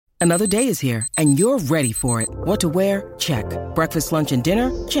Another day is here, and you're ready for it. What to wear? Check. Breakfast, lunch, and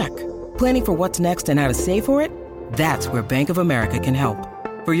dinner? Check. Planning for what's next and how to save for it? That's where Bank of America can help.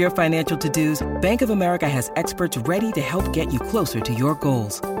 For your financial to-dos, Bank of America has experts ready to help get you closer to your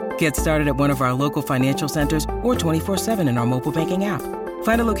goals. Get started at one of our local financial centers or 24/7 in our mobile banking app.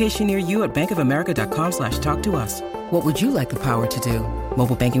 Find a location near you at bankofamerica.com/talktous. What would you like the power to do?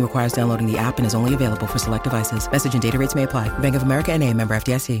 Mobile banking requires downloading the app and is only available for select devices. Message and data rates may apply. Bank of America N.A., member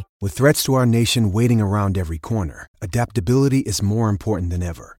FDIC. With threats to our nation waiting around every corner, adaptability is more important than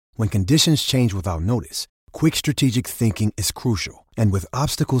ever. When conditions change without notice, quick strategic thinking is crucial. And with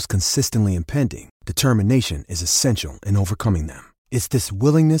obstacles consistently impending, determination is essential in overcoming them. It's this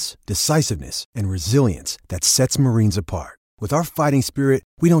willingness, decisiveness, and resilience that sets Marines apart. With our fighting spirit,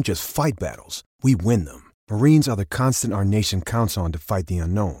 we don't just fight battles, we win them. Marines are the constant our nation counts on to fight the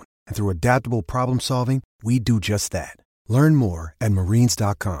unknown. And through adaptable problem solving, we do just that. Learn more at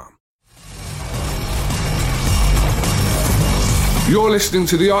marines.com. You're listening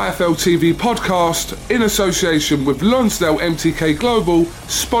to the IFL TV podcast in association with Lonsdale MTK Global,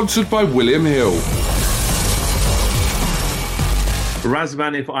 sponsored by William Hill.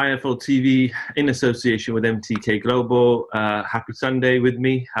 Razvan for IFL TV in association with MTK Global. Happy Sunday with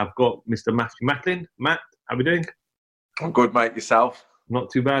me. I've got Mr. Matthew Macklin. Matt, how are we doing? I'm good, mate. Yourself? Not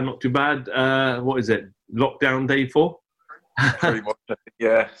too bad, not too bad. What is it? Lockdown day 4? Pretty much,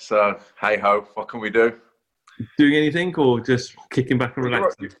 yeah. So, hey-ho, what can we do? Doing anything or just kicking back and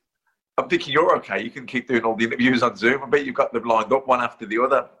relaxing? I'm thinking you're okay. You can keep doing all the interviews on Zoom. I bet you've got them lined up one after the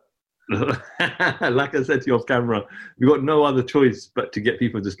other. Like I said to you off camera, we've got no other choice but to get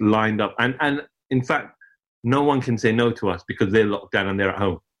people just lined up. And in fact, no one can say no to us because they're locked down and they're at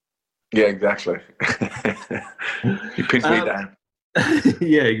home. Yeah, exactly. You pins me down.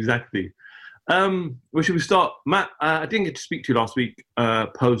 Yeah, exactly. Where should we start? Matt, I didn't get to speak to you last week,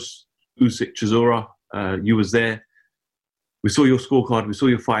 post Usyk Chisora. You was there. We saw your scorecard. We saw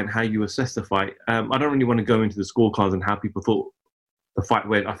your fight and how you assessed the fight. I don't really want to go into the scorecards and how people thought the fight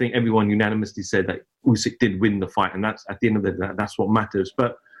went. I think everyone unanimously said that Usyk did win the fight, and that's at the end of the day, that's what matters.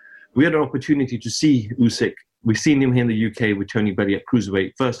 But we had an opportunity to see Usyk. We've seen him here in the UK with Tony Bellew at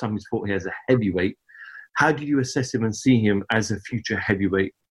cruiserweight. First time he's fought here as a heavyweight. How did you assess him and see him as a future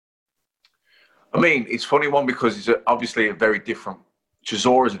heavyweight? I mean, it's a funny one because he's obviously a very different.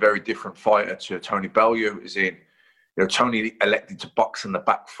 Chisora is a very different fighter to Tony Bellew. Is in, Tony elected to box on the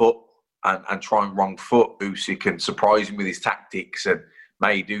back foot and try and wrong foot Usyk and surprise him with his tactics and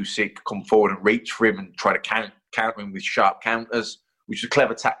made Usyk come forward and reach for him and try to counter him with sharp counters, which are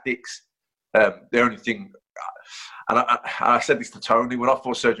clever tactics. The only thing, and I said this to Tony, when I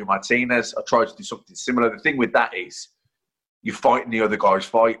fought Sergio Martinez, I tried to do something similar. The thing with that is you're fighting the other guy's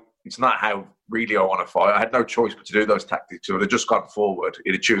fight. It's not how really I want to fight. I had no choice but to do those tactics. So I'd have just gone forward.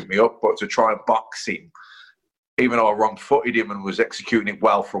 It'd have chewed me up. But to try and box him, even though I wrong-footed him and was executing it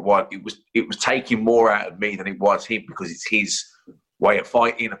well for a while, it was taking more out of me than it was him because it's his way of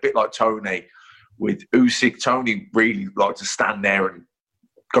fighting. A bit like Tony with Usyk. Tony really liked to stand there and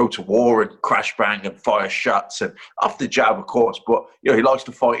go to war and crash bang and fire shots and off the jab, of course. But he likes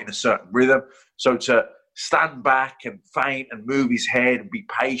to fight in a certain rhythm. So to stand back and feint and move his head and be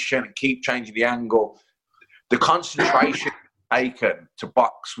patient and keep changing the angle, the concentration taken to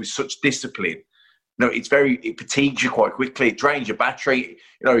box with such discipline, it fatigues you quite quickly. It drains your battery.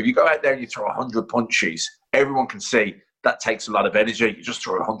 If you go out there and you throw 100 punches, everyone can see that takes a lot of energy. You just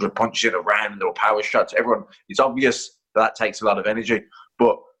throw 100 punches in a round or power shots. It's obvious that takes a lot of energy.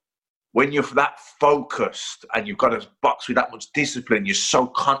 But when you're that focused and you've got to box with that much discipline, you're so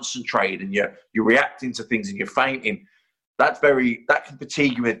concentrated and you're reacting to things and you're feinting, that can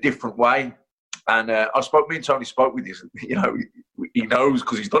fatigue you in a different way. And me and Tony spoke with this. He knows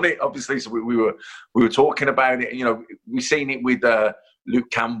because he's done it, obviously. So we were talking about it. We've seen it with Luke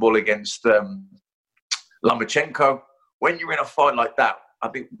Campbell against Lomachenko. When you're in a fight like that, I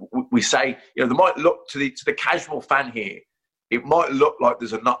think we say, there might look to the casual fan here, it might look like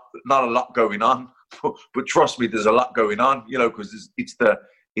there's not a lot going on, but trust me, there's a lot going on. Because it's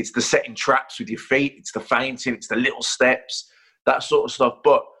the setting traps with your feet, it's the feinting, it's the little steps, that sort of stuff.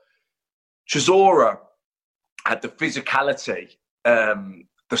 But Chisora had the physicality, the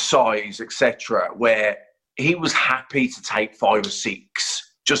size, etc., where he was happy to take 5 or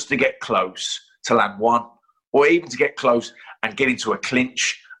 6 just to get close to land one, or even to get close and get into a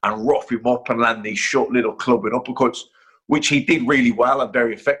clinch and rough him up and land these short little clubbing uppercuts, which he did really well and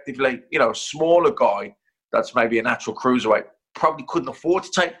very effectively. A smaller guy that's maybe a natural cruiserweight probably couldn't afford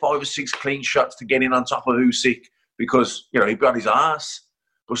to take 5 or 6 clean shots to get in on top of Usyk because, he'd be on his ass.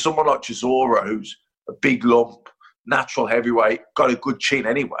 But someone like Chisora, who's a big lump, natural heavyweight, got a good chin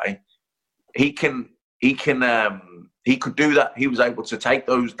anyway. He could do that. He was able to take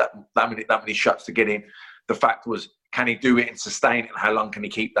that many shots to get in. The fact was, can he do it and sustain it, and how long can he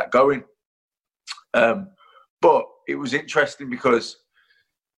keep that going? But it was interesting because,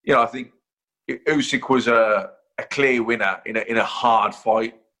 I think Usyk was a clear winner in a hard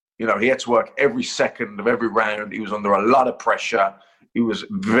fight. He had to work every second of every round. He was under a lot of pressure. He was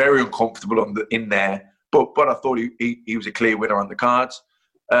very uncomfortable in there. But I thought he was a clear winner on the cards.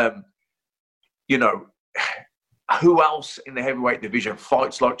 Who else in the heavyweight division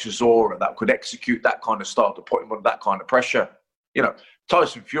fights like Chisora that could execute that kind of style to put him under that kind of pressure?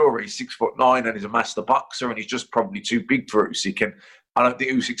 Tyson Fury, 6'9", and he's a master boxer, and he's just probably too big for Usyk. And I don't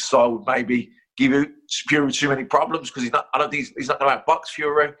think Usyk's style would maybe give Fury too many problems because he's not. I don't think he's not going to outbox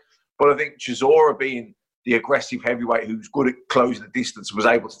Fury. But I think Chisora, being the aggressive heavyweight who's good at closing the distance, was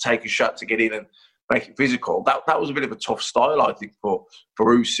able to take a shot to get in and make it physical. That was a bit of a tough style, I think, for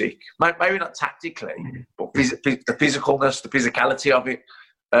Usyk. Maybe not tactically, but the physicalness, the physicality of it.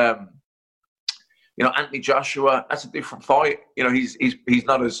 Anthony Joshua, that's a different fight. He's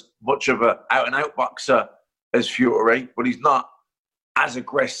not as much of a out-and-out boxer as Fury, but he's not as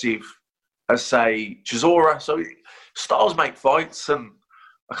aggressive as, say, Chisora. So styles make fights, and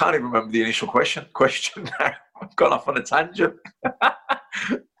I can't even remember the initial question now. I've gone off on a tangent.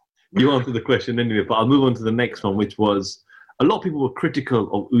 You answered the question anyway, but I'll move on to the next one, which was a lot of people were critical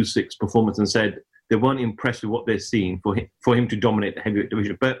of Usyk's performance and said they weren't impressed with what they're seeing for him to dominate the heavyweight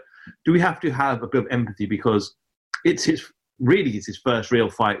division. But do we have to have a bit of empathy because it's his first real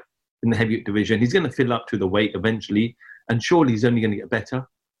fight in the heavyweight division? He's going to fill up to the weight eventually, and surely he's only going to get better.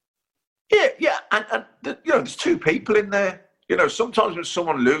 Yeah, and there's two people in there. Sometimes when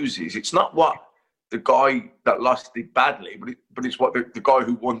someone loses, it's not what the guy that lost did badly, but it's what the guy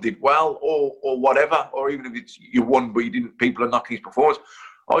who won did well, or whatever, or even if it's you won but you didn't, people are knocking his performance.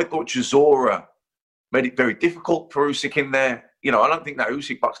 I thought Chisora made it very difficult for Usyk in there. I don't think that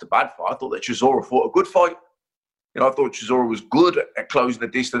Usyk boxed a bad fight. I thought that Chisora fought a good fight. I thought Chisora was good at closing the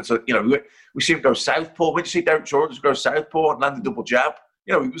distance. We see him go southpaw. When you see Derek Chisora go southpaw and land a double jab,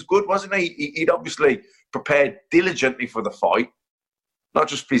 he was good, wasn't he? He'd obviously prepared diligently for the fight, not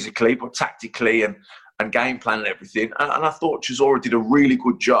just physically, but tactically and game plan and everything. And I thought Chisora did a really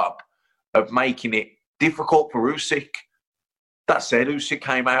good job of making it difficult for Usyk. That said, Usyk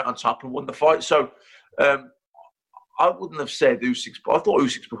came out on top and won the fight. So I wouldn't have said Usyk's, but I thought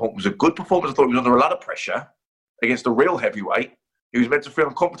Usyk's performance was a good performance. I thought he was under a lot of pressure against a real heavyweight. He was meant to feel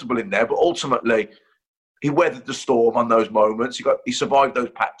uncomfortable in there, but ultimately he weathered the storm on those moments. He survived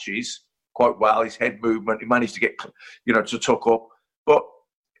those patches quite well. His head movement, he managed to get, to tuck up. But,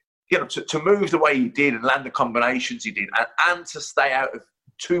 to move the way he did and land the combinations he did and to stay out of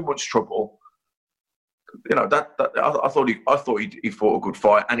too much trouble, I thought he fought a good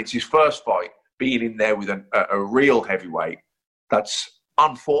fight. And it's his first fight being in there with a real heavyweight that's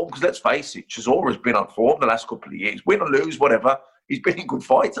on form. Because let's face it, Chisora's been on form the last couple of years. Win or lose, whatever. He's been in good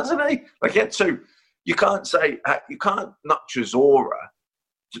fights, hasn't he? You can't knock Chisora.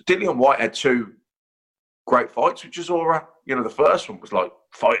 Dillian White had two great fights with Chisora. The first one was like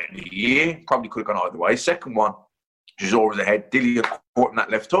fight of the year. Probably could have gone either way. Second one, Chisora was ahead. Dillian caught him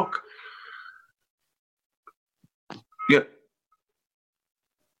that left hook. Yeah.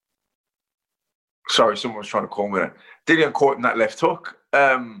 Sorry, someone was trying to call me there. Dillian caught him that left hook.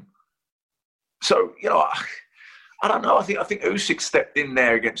 So, I don't know. I think Usyk stepped in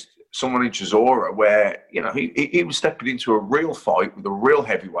there against someone in Chisora where, he was stepping into a real fight with a real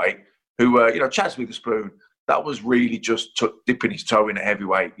heavyweight who, Chaz Witherspoon, that was really just dipping his toe in a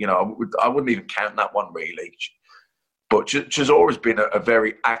heavyweight. I wouldn't even count that one really. But Chisora's been a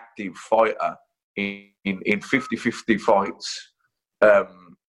very active fighter in 50-50 fights.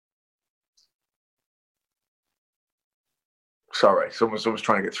 Sorry, someone's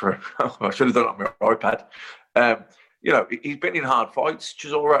trying to get through. I should have done it on my iPad. He's been in hard fights.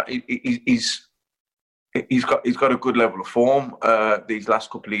 Chisora, he's got a good level of form these last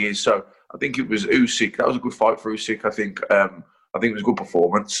couple of years. So I think it was Usyk. That was a good fight for Usyk. I think it was a good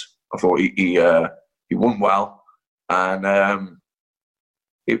performance. I thought he won well, and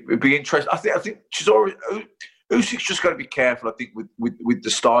it'd be interesting. I think Chisora, Usyk's just got to be careful. I think with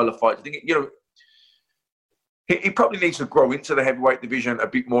the style of fight. I think he probably needs to grow into the heavyweight division a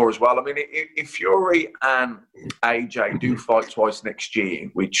bit more as well. I mean, if Fury and AJ do fight twice next year,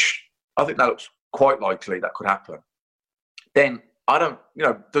 which I think that looks quite likely that could happen, then I don't,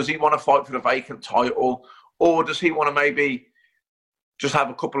 does he want to fight for the vacant title, or does he want to maybe just have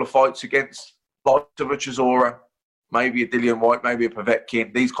a couple of fights against like Chisora, maybe a Dillian White, maybe a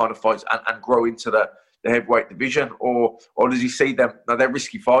Povetkin, these kind of fights, and grow into the the heavyweight division, or does he see them? Now they're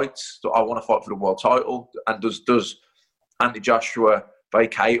risky fights. So I want to fight for the world title, and does Anthony Joshua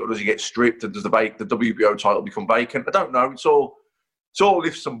vacate, or does he get stripped, and does the WBO title become vacant? I don't know. It's all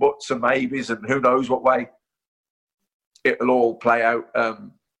ifs and buts and maybes, and who knows what way it'll all play out.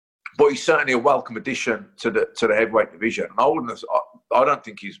 But he's certainly a welcome addition to the heavyweight division. And I don't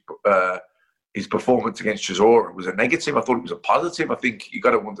think his performance against Chisora was a negative. I thought it was a positive. I think you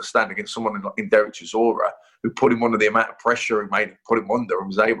got to understand, against someone in Derek Chisora, who put him under the amount of pressure, who put him under, and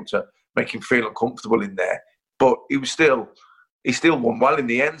was able to make him feel uncomfortable in there. But he still won well in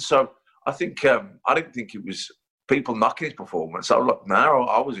the end. So I think I didn't think it was people knocking his performance. I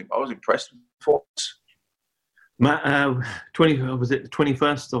was impressed with the performance. Matt, was it the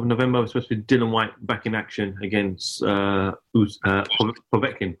 21st of November? Was supposed to be Dylan White back in action against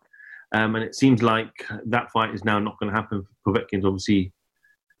Povetkin. And it seems like that fight is now not going to happen. Povetkin's obviously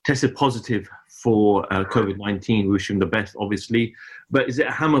tested positive for COVID-19. We wish him the best, obviously. But is it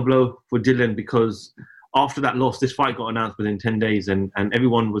a hammer blow for Dylan? Because after that loss, this fight got announced within 10 days, and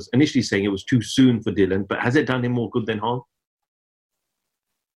everyone was initially saying it was too soon for Dylan. But has it done him more good than harm?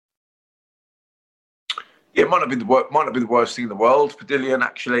 Yeah, it might not be the worst thing in the world for Dylan,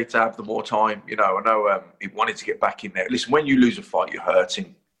 actually, to have the more time. I know he wanted to get back in there. Listen, when you lose a fight, you're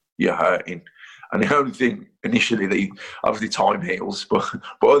hurting. And the only thing initially that obviously time heals, but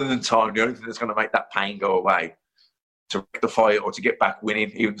other than time, the only thing that's going to make that pain go away, to wreck the fight or to get back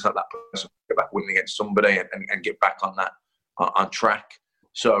winning, even if it's not that person, get back winning against somebody and get back on that on track.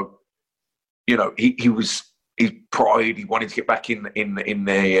 So, his pride, he wanted to get back in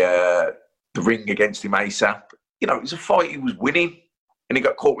the ring against him ASAP. It was a fight he was winning, and he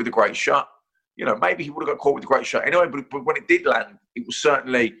got caught with a great shot. Maybe he would have got caught with a great shot anyway, but when it did land, it was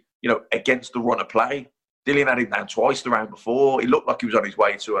certainly, against the run of play. Dylan had him down twice the round before. He looked like he was on his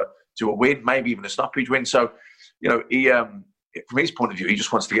way to a win, maybe even a stoppage win. So, he, from his point of view, he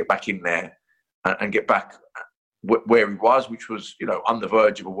just wants to get back in there and get back where he was, which was, on the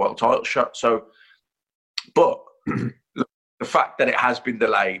verge of a world title shot. So, but the fact that it has been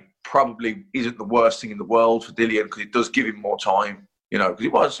delayed probably isn't the worst thing in the world for Dylan, because it does give him more time.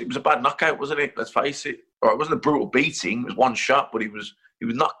 Because it was a bad knockout, wasn't it? Let's face it. All right, it wasn't a brutal beating. It was one shot, but he was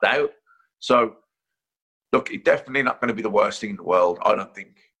knocked out. So, look, it's definitely not going to be the worst thing in the world, I don't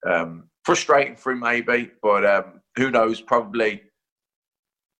think. Frustrating for him, maybe, but who knows? Probably,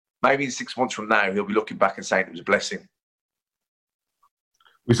 maybe in 6 months from now, he'll be looking back and saying it was a blessing.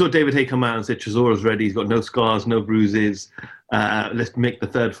 We saw David Haye come out and said Chisora's ready. He's got no scars, no bruises. Let's make the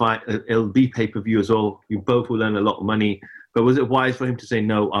third fight. It'll be pay-per-view as well. You both will earn a lot of money. But was it wise for him to say,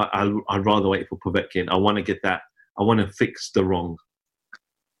 no, I'd rather wait for Povetkin. I want to get that. I want to fix the wrong.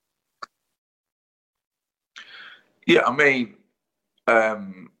 Yeah, I mean,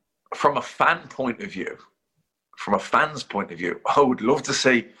 from a fan's point of view, I would love to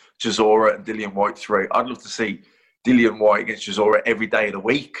see Chisora and Dillian Whyte 3. I'd love to see Dillian Whyte against Chisora every day of the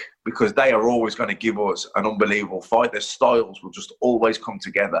week, because they are always going to give us an unbelievable fight. Their styles will just always come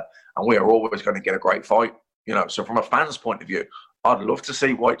together, and we are always going to get a great fight. So from a fan's point of view, I'd love to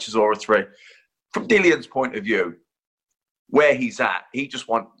see Whyte Chisora 3. From Dillian's point of view, where he's at, he just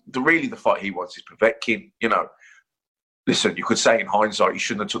the fight he wants is Povetkin. Listen, you could say in hindsight, he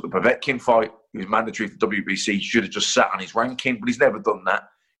shouldn't have took the Povetkin fight. It was mandatory for WBC. He should have just sat on his ranking, but he's never done that.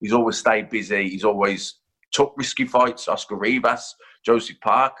 He's always stayed busy. He's always took risky fights. Oscar Rivas, Joseph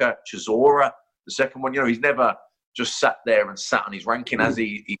Parker, Chisora, the second one. He's never just sat there and sat on his ranking, as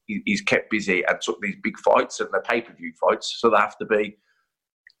he's kept busy and took these big fights, and they're pay-per-view fights, so they have to be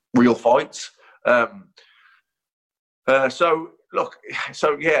real fights.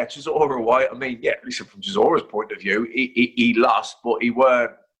 Chisora Whyte, I mean, yeah, listen, from Chisora's point of view, he lost, but he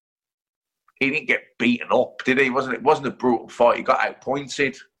didn't get beaten up, did he? It wasn't a brutal fight. He got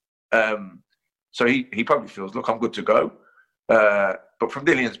outpointed. So he probably feels, look, I'm good to go. But from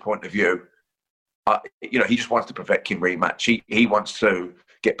Dillian's point of view, he just wants the Povetkin rematch. He wants to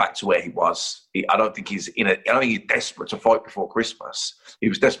get back to where he was. I don't think he's desperate to fight before Christmas. He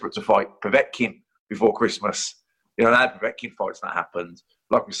was desperate to fight Povetkin before Christmas. That Povetkin fight's not happened.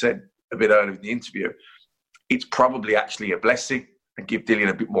 Like we said a bit earlier in the interview, it's probably actually a blessing and give Dillian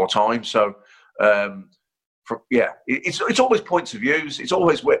a bit more time. So, it's always points of views. It's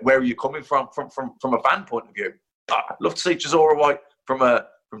always where are you coming from a fan point of view. I'd love to see Chisora Whyte from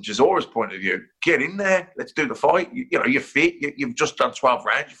Chisora's point of view. Get in there. Let's do the fight. You're fit. You've just done 12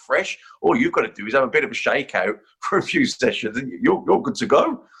 rounds. You're fresh. All you've got to do is have a bit of a shakeout for a few sessions, and you're good to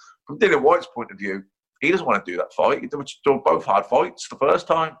go. From Dillian Whyte's point of view, he doesn't want to do that fight. They were both hard fights the first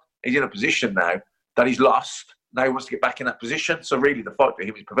time. He's in a position now that he's lost. Now he wants to get back in that position. So really, the fight for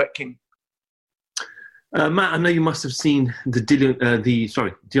him is Povetkin. Matt, I know you must have seen the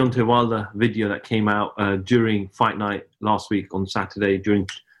Deontay Wilder video that came out during fight night last week on Saturday during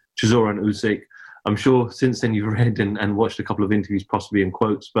Chisora and Usyk. I'm sure since then you've read and watched a couple of interviews, possibly in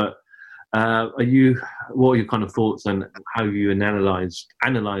quotes. But what are your kind of thoughts and how you analyze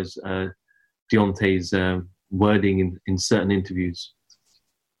Deontay's wording in certain interviews?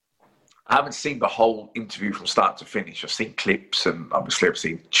 I haven't seen the whole interview from start to finish. I've seen clips and obviously I've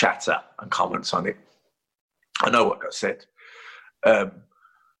seen chatter and comments on it. I know what got said. I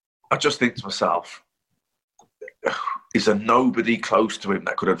just think to myself, is there nobody close to him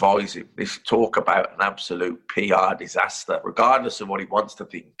that could advise him? This talk about an absolute PR disaster, regardless of what he wants to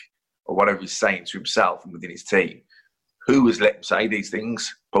think or whatever he's saying to himself and within his team. Who has let him say these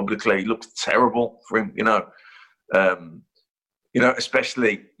things publicly? It looks terrible for him,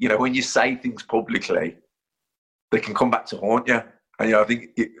 especially, when you say things publicly, they can come back to haunt you. And, I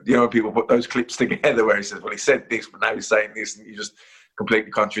think, people put those clips together where he says, well, he said this, but now he's saying this, and he's just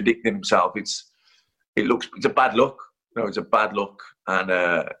completely contradicting himself. It's a bad look. It's a bad look. And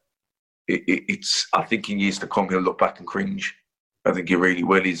I think in years to come, he'll look back and cringe. I think he really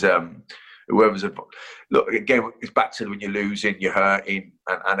will. He's, look, again, it's back to when you're losing, you're hurting,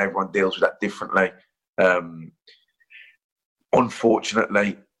 and everyone deals with that differently.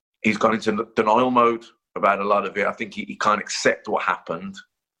 Unfortunately, he's gone into denial mode about a lot of it. I think he can't accept what happened,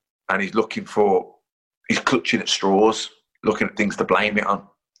 and he's clutching at straws, looking at things to blame it on.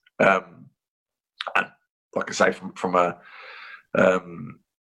 And like I say, from a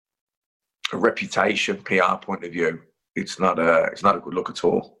reputation, PR point of view, it's not a good look at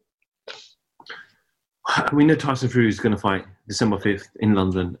all. We know Tyson Fury is going to fight December 5th in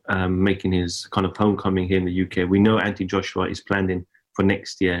London, making his kind of homecoming here in the UK. We know Anthony Joshua is planned in for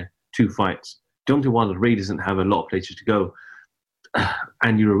next year, 2 fights. Deontay Wilder really doesn't have a lot of places to go.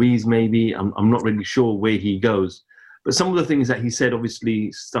 Andy Ruiz, maybe. I'm not really sure where he goes. But some of the things that he said,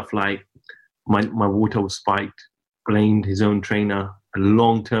 obviously, stuff like, my water was spiked, blamed his own trainer, a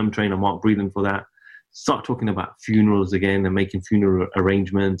long-term trainer, Mark Breland, for that. Start talking about funerals again and making funeral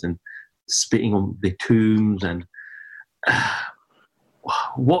arrangements and spitting on the tombs. And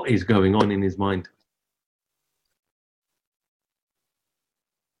what is going on in his mind?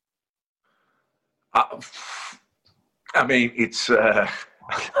 I mean, it's. I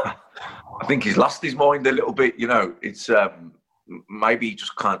think he's lost his mind a little bit. It's maybe he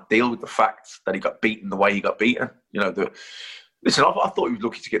just can't deal with the fact that he got beaten the way he got beaten. Listen, I thought he was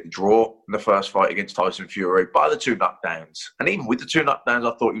lucky to get the draw in the first fight against Tyson Fury by the 2 knockdowns, and even with the 2 knockdowns,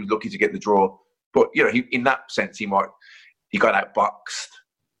 I thought he was lucky to get the draw. But in that sense, he got outboxed,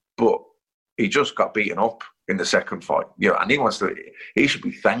 but he just got beaten up in the second fight. And he should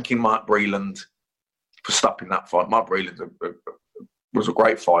be thanking Mark Breland for stopping that fight. Mark Breland was a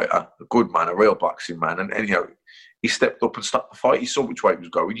great fighter, a good man, a real boxing man. And he stepped up and stopped the fight. He saw which way it was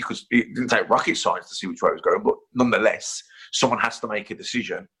going. It didn't take rocket science to see which way it was going, but nonetheless, someone has to make a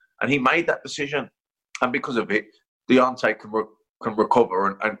decision. And he made that decision. And because of it, Deontay can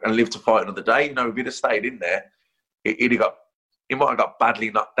recover and live to fight another day. If he'd have stayed in there, he might have got badly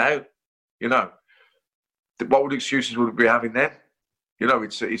knocked out. What excuses would we be having then?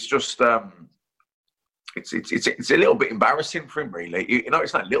 It's just... It's a little bit embarrassing for him, really.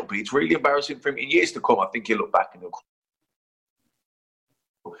 It's not a little bit. It's really embarrassing for him. In years to come, I think he'll look back and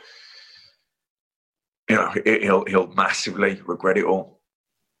he'll massively regret it all.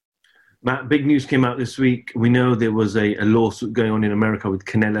 Matt, big news came out this week. We know there was a lawsuit going on in America with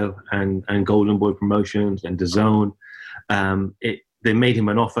Canelo and Golden Boy Promotions and DAZN. They made him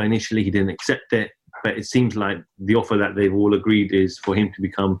an offer initially. He didn't accept it, but it seems like the offer that they've all agreed is for him to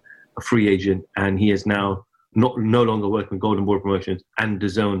become a free agent, and he is now no longer working with Golden Boy Promotions and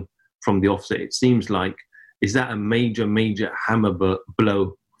DAZN from the offset. It seems like, is that a major hammer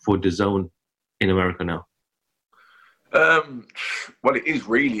blow for DAZN in America now? Well, it is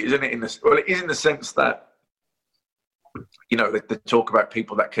really, isn't it? It is in the sense that, they talk about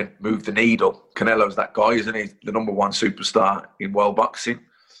people that can move the needle. Canelo's that guy, isn't he? The number 1 superstar in world boxing.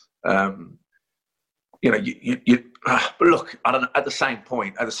 But look, I don't know, at the same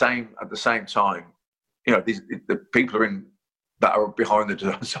time, the people that are behind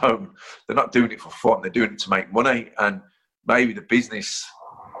the zone, they're not doing it for fun. They're doing it to make money, and maybe the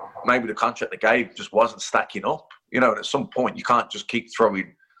contract they gave just wasn't stacking up. And at some point, you can't just keep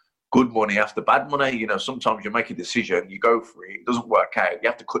throwing good money after bad money. Sometimes you make a decision, you go for it, it doesn't work out. You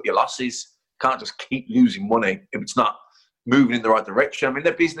have to cut your losses. You can't just keep losing money if it's not moving in the right direction. I mean,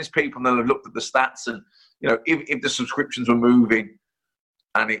 they're business people, and they'll have looked at the stats, and if the subscriptions were moving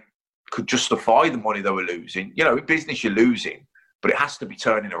and it could justify the money they were losing, in business you're losing, but it has to be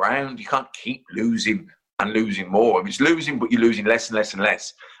turning around. You can't keep losing and losing more. I mean, it's losing, but you're losing less and less and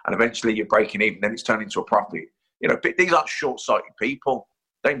less. And eventually you're breaking even, then it's turned into a profit. You know, these aren't short-sighted people.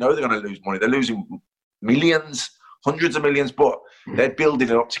 They know they're going to lose money. They're losing millions, hundreds of millions, but they're building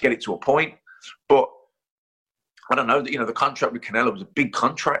it up to get it to a point. But I don't know, you know, the contract with Canelo was a big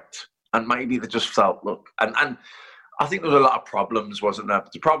contract, and maybe they just felt, look, and I think there was a lot of problems, wasn't there?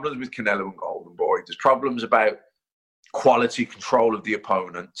 There's problems with Canelo and Golden Boy. There's problems about quality control of the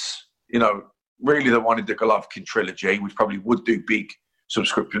opponents. You know, really they wanted the Golovkin trilogy, which probably would do big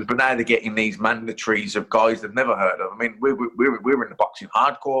subscriptions, but now they're getting these mandatories of guys they've never heard of. I mean, we were in the boxing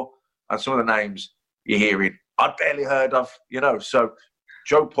hardcore, and some of the names you're hearing, I'd barely heard of, you know. So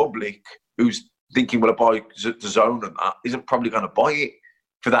Joe Public, who's thinking, will I buy the Zone and that, isn't probably going to buy it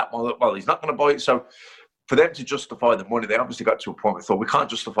for that. Well, he's not going to buy it. So for them to justify the money, they obviously got to a point where they thought, we can't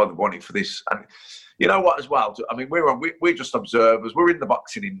justify the money for this. And you know what, as well, I mean, we're just observers. We're in the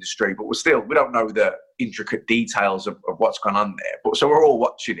boxing industry, but we don't know the intricate details of what's gone on there. But so we're all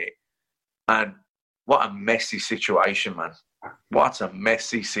watching it. And what a messy situation, man. What a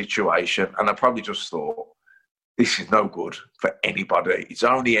messy situation. And I probably just thought, this is no good for anybody. It's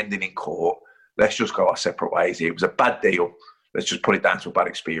only ending in court. Let's just go our separate ways here. It was a bad deal. Let's just put it down to a bad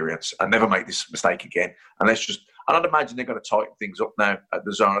experience and never make this mistake again. And I'd imagine they're going to tighten things up now at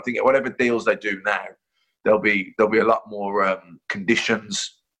the Zone. I think whatever deals they do now, there'll be a lot more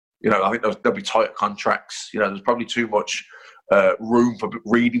conditions. You know, I think there'll be tighter contracts. You know, there's probably too much room for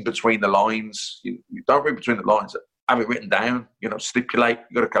reading between the lines. You don't read between the lines. Have it written down. You know, stipulate.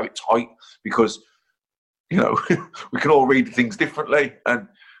 You got to have it tight because, you know, we can all read things differently. And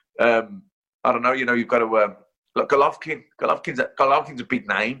I don't know. You know, you've got to look. Golovkin's a big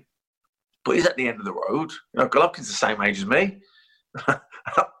name, but he's at the end of the road. You know, Golovkin's the same age as me.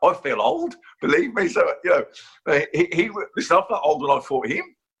 I feel old, believe me. So, you know, listen, I felt old when I fought him.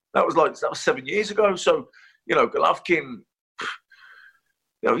 That was 7 years ago. So, you know, Golovkin,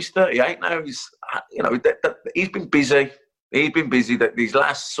 you know, he's 38 now. He's been busy. He's been busy. That these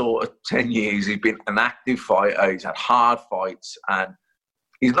last sort of 10 years, he's been an active fighter. He's had hard fights, and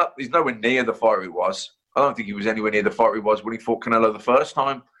he's nowhere near the fighter he was. I don't think he was anywhere near the fighter he was when he fought Canelo the first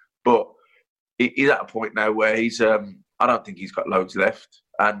time. But he's at a point now where he's. I don't think he's got loads left.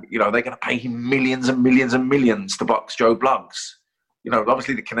 And, you know, they're going to pay him millions and millions and millions to box Joe Bloggs. You know,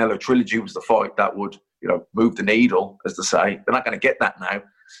 obviously the Canelo trilogy was the fight that would, you know, move the needle, as they say. They're not going to get that now.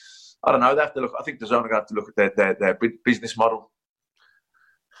 I don't know. They have to look. I think the Zone are going to have to look at their business model.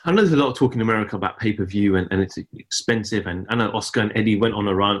 I know there's a lot of talk in America about pay-per-view and it's expensive. And I know Oscar and Eddie went on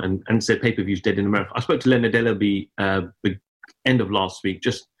a run and said pay-per-view's dead in America. I spoke to Leonard Ellaby the end of last week,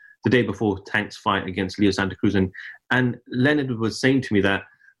 just the day before Tank's fight against Leo Santa Cruz. And Leonard was saying to me that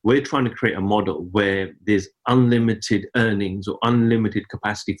we're trying to create a model where there's unlimited earnings or unlimited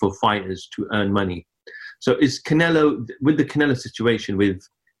capacity for fighters to earn money. So is Canelo, with the Canelo situation, with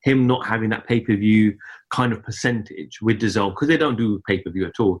him not having that pay-per-view kind of percentage with DAZN, because they don't do pay-per-view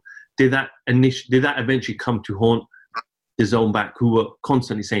at all, did that eventually come to haunt DAZN back, who were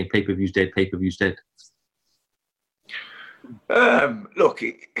constantly saying pay-per-view's dead, pay-per-view's dead? Look,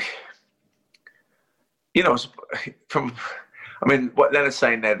 you know, what Leonard's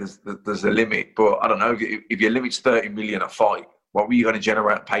saying there's a limit, but I don't know, if your limit's 30 million a fight, what were you going to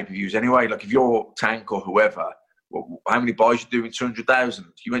generate pay-per-views anyway? Like if you're Tank or whoever, how many buys you doing? 200,000.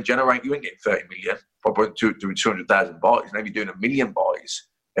 You ain't getting 30 million by doing 200,000 buys. Now you're doing 1 million buys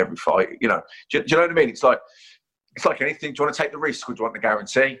every fight. You know, do you know what I mean? It's like anything. Do you want to take the risk or do you want the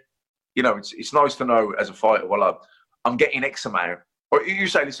guarantee? You know, it's nice to know as a fighter, well, I'm getting X amount. Or you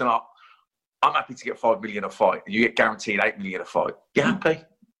say, listen, I'm happy to get 5 million a fight, and you get guaranteed 8 million a fight. You're happy.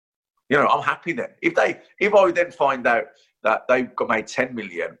 You know, I'm happy then. If I then find out that they've made 10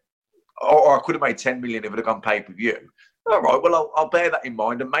 million, or I could have made 10 million if it had gone pay-per-view, all right, well, I'll bear that in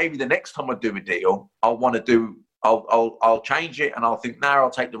mind, and maybe the next time I do a deal, I'll change it, and I'll think, now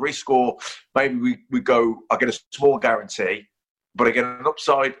I'll take the risk, or maybe I get a small guarantee, but I get an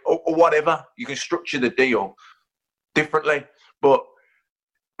upside, or whatever. You can structure the deal differently, but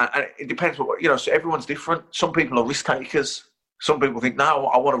and it depends what, you know, so everyone's different. Some people are risk takers. Some people think, no,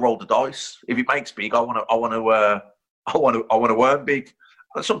 I want to roll the dice. If it makes big, I want to earn big.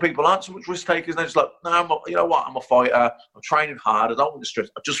 And some people aren't so much risk takers. They're just like, no, you know what? I'm a fighter. I'm training hard. I don't want the stress.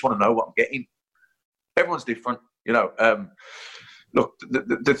 I just want to know what I'm getting. Everyone's different, you know. Look,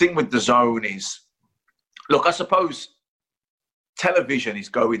 the thing with DAZN is, look, I suppose television is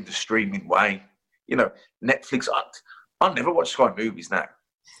going the streaming way. You know, Netflix. I never watch Sky Movies now.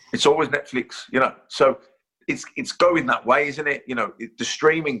 It's always Netflix, you know. So it's going that way, isn't it? You know, the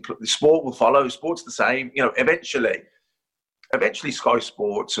streaming, the sport will follow. Sport's the same. You know, eventually, eventually Sky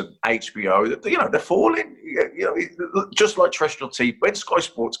Sports and HBO, they're falling. Just like terrestrial TV. When Sky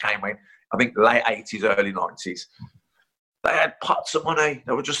Sports came in, I think late 80s, early 90s, they had pots of money.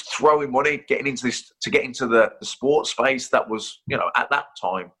 They were just throwing money, getting into the sports space that was, at that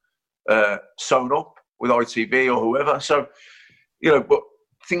time, sewn up with ITV or whoever. So, but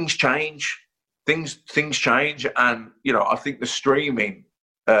things change. Things change, and I think the streaming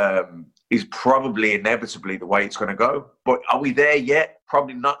is probably inevitably the way it's going to go. But are we there yet?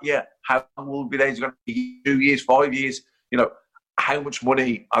 Probably not yet. How long will we be there? Is it going to be 2 years, 5 years? How much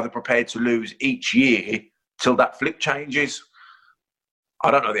money are they prepared to lose each year till that flip changes?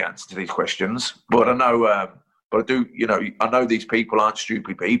 I don't know the answer to these questions, but I know, but I do. I know these people aren't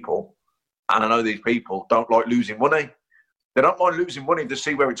stupid people, and I know these people don't like losing money. They don't mind losing money to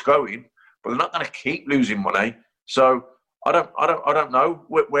see where it's going, but they're not going to keep losing money. So I don't know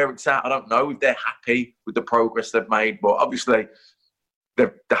where it's at. I don't know if they're happy with the progress they've made, but obviously they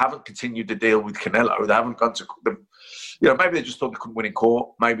haven't continued to deal with Canelo. They haven't gone to, maybe they just thought they couldn't win in court.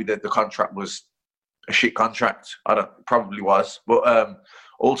 Maybe the contract was a shit contract. Probably was, but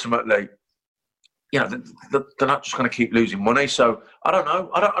ultimately, they're not just going to keep losing money. So I don't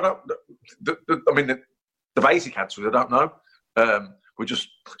know. The basic answer is I don't know. We're just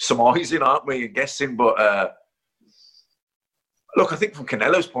surmising, aren't we, and guessing, but. Look, I think from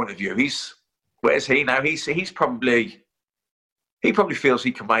Canelo's point of view, where's he now? He probably feels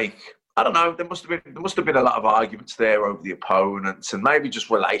he can make. I don't know. There must have been a lot of arguments there over the opponents, and maybe just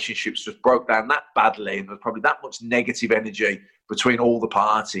relationships just broke down that badly, and there's probably that much negative energy between all the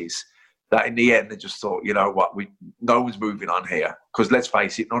parties that in the end they just thought, you know what, no one's moving on here, because let's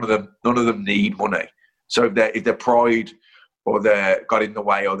face it, none of them need money. So if their pride or they got in the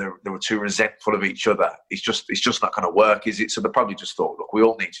way, or they were too resentful of each other, it's just not going to work, is it? So they probably just thought, look, we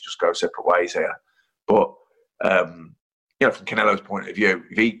all need to just go separate ways here. But from Canelo's point of view,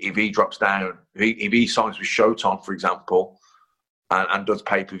 if he drops down, if he signs with Showtime, for example, and does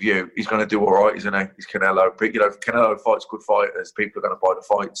pay-per-view, he's going to do all right, isn't he? He's Canelo. But if Canelo fights good fighters, people are going to buy the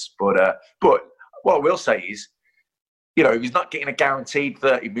fights. But what I will say is, if he's not getting a guaranteed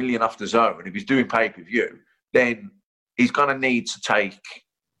 30 million off the zone, and if he's doing pay-per-view, then he's going to need to take.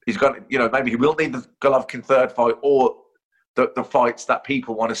 Maybe he will need the Golovkin third fight, or the fights that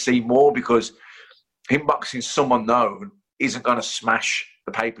people want to see more, because him boxing someone known isn't going to smash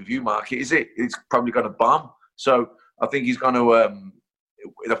the pay-per-view market, is it? It's probably going to bomb. So I think he's going to.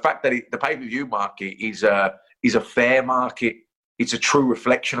 The fact that the pay-per-view market is a fair market. It's a true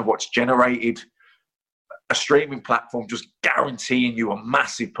reflection of what's generated. A streaming platform just guaranteeing you a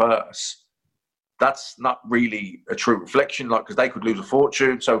massive purse, that's not really a true reflection, because they could lose a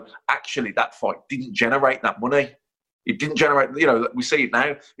fortune. So actually that fight didn't generate that money. It didn't generate, we see it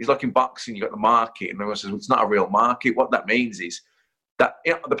now. It's like in boxing, you got the market, and everyone says, well, it's not a real market. What that means is that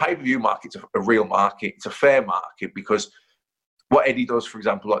the pay-per-view market's a real market. It's a fair market, because what Eddie does, for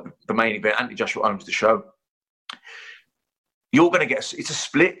example, like the main event, Anthony Joshua owns the show. You're going to get, it's a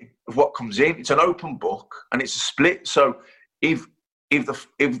split of what comes in. It's an open book, and it's a split. So if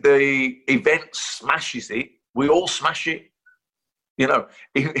the event smashes it, we all smash it.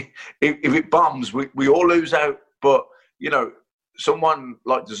 If it bombs, we all lose out. But someone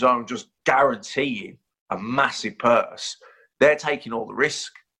like DAZN just guaranteeing a massive purse, they're taking all the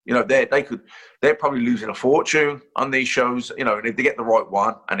risk. They're probably losing a fortune on these shows. And if they get the right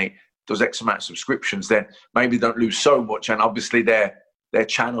one and it does X amount of subscriptions, then maybe they don't lose so much. And obviously their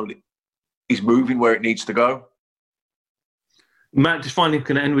channel is moving where it needs to go. Matt, just finally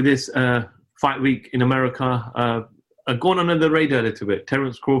going to end with this fight week in America. Going under the radar a little bit.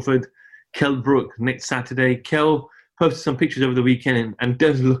 Terence Crawford, Kell Brook next Saturday. Kell posted some pictures over the weekend and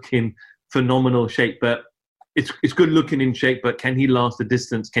does look in phenomenal shape. But it's good looking in shape, but can he last the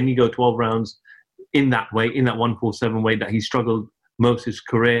distance? Can he go 12 rounds in that weight, in that 147 weight that he struggled most of his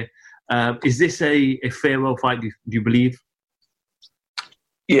career? Is this a farewell fight, do you believe?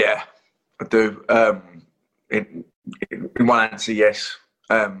 Yeah, I do. In one answer, yes.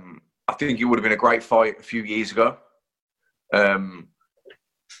 I think it would have been a great fight a few years ago.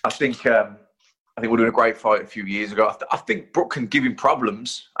 I think it would have been a great fight a few years ago. I think Brook can give him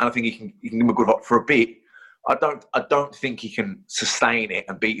problems, and I think he can give him a good fight for a bit. I don't think he can sustain it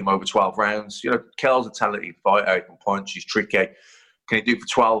and beat him over 12 rounds. Kell's a talented fighter. He can punch. He's tricky. Can he do it for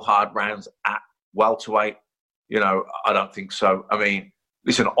 12 hard rounds at welterweight? I don't think so. I mean,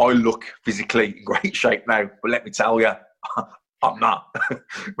 listen, I look physically in great shape now, but let me tell you, I'm not.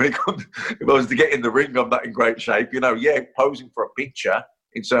 If I was to get in the ring, I'm not in great shape. Posing for a picture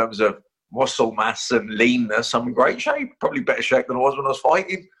in terms of muscle mass and leanness, I'm in great shape. Probably better shape than I was when I was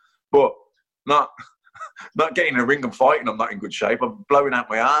fighting, but not not getting in a ring and fighting, I'm not in good shape. I'm blowing out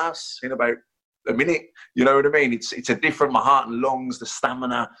my ass in about a minute. You know what I mean? It's a different, my heart and lungs, the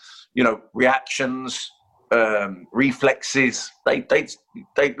stamina, reactions, reflexes. They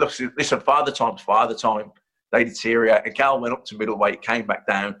listen, father time. They deteriorate. And Cal went up to middleweight, came back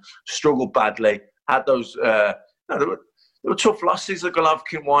down, struggled badly, had those, there were tough losses. The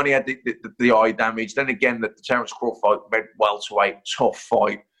Golovkin one, he had the eye damage. Then again, the Terence Crawford went welterweight, tough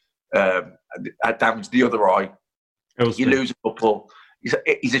fight, had damaged the other eye. You lose a couple.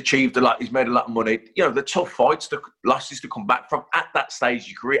 He's achieved a lot. He's made a lot of money. The tough fights, the losses to come back from at that stage of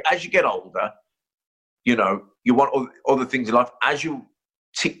your career. As you get older, you want other things in life. As you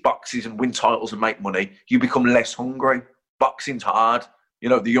tick boxes and win titles and make money, you become less hungry. Boxing's hard.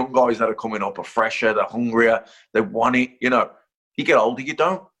 The young guys that are coming up are fresher, they're hungrier, they want it. You get older, you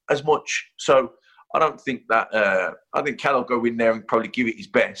don't as much. So I don't think that, I think Cal will go in there and probably give it his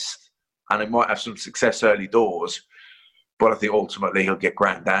best, and he might have some success early doors, but I think ultimately he'll get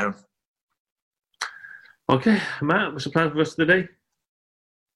ground down. Okay, Matt, what's the plan for the rest of the day?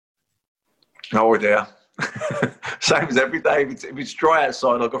 No idea. Same as every day. If it's dry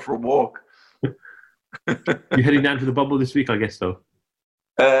outside, I'll go for a walk. You're heading down to the bubble this week, I guess, though?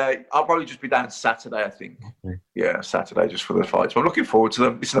 I'll probably just be down Saturday, I think. Okay. Yeah, Saturday, just for the fights. But I'm looking forward to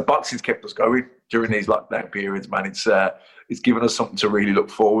them. Listen, the boxing's kept us going during these lockdown periods, man. It's given us something to really look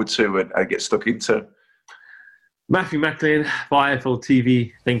forward to and get stuck into. Matthew Macklin, for IFL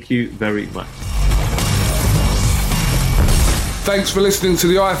TV, thank you very much. Thanks for listening to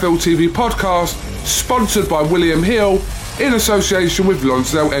the IFL TV podcast, sponsored by William Hill, in association with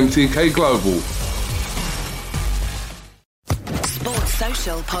Lonsdale MTK Global. Sports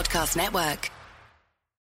Social Podcast Network.